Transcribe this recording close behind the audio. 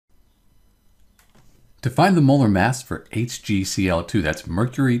To find the molar mass for HgCl2, that's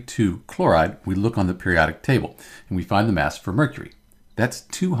mercury 2 chloride, we look on the periodic table and we find the mass for mercury. That's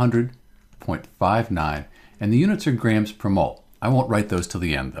 200.59 and the units are grams per mole. I won't write those till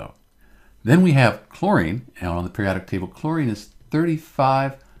the end though. Then we have chlorine, and on the periodic table chlorine is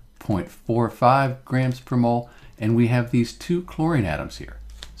 35.45 grams per mole, and we have these two chlorine atoms here.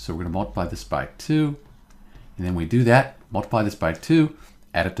 So we're going to multiply this by 2, and then we do that, multiply this by 2,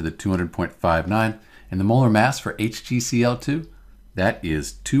 add it to the 200.59, and the molar mass for HgCl2, that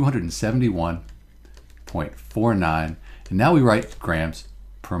is 271.49, and now we write grams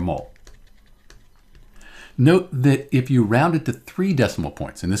per mole. Note that if you round it to 3 decimal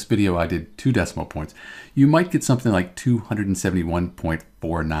points, in this video I did 2 decimal points, you might get something like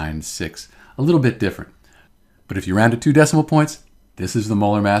 271.496, a little bit different. But if you round to 2 decimal points, this is the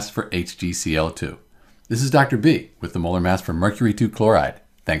molar mass for HgCl2. This is Dr. B with the molar mass for mercury 2 chloride.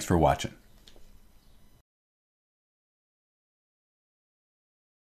 Thanks for watching.